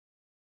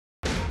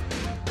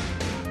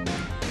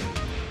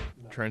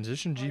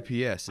Transition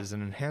GPS is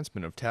an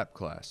enhancement of TAP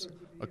class,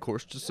 a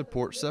course to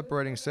support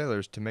separating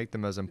sailors to make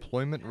them as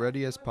employment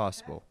ready as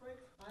possible.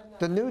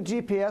 The new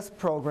GPS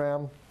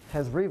program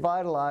has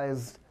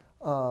revitalized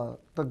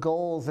the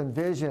goals and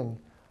vision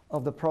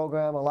of the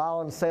program,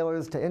 allowing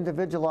sailors to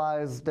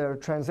individualize their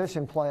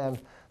transition plan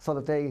so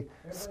that they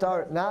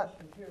start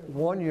not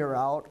 1 year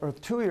out or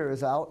 2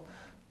 years out,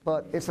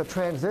 but it's a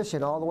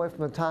transition all the way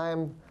from the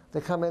time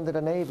they come into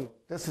the Navy.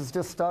 This has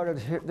just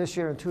started this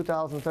year in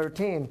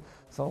 2013,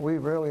 so we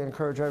really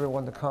encourage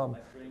everyone to come.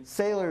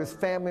 Sailors,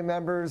 family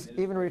members,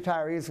 even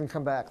retirees can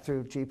come back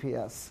through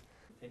GPS.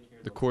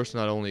 The course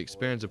not only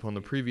expands upon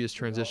the previous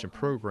transition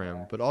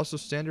program, but also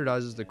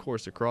standardizes the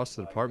course across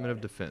the Department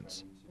of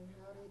Defense.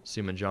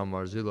 Seaman John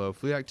Marzullo,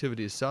 Fleet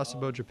Activities,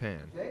 Sasebo,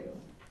 Japan.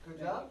 Good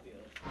job.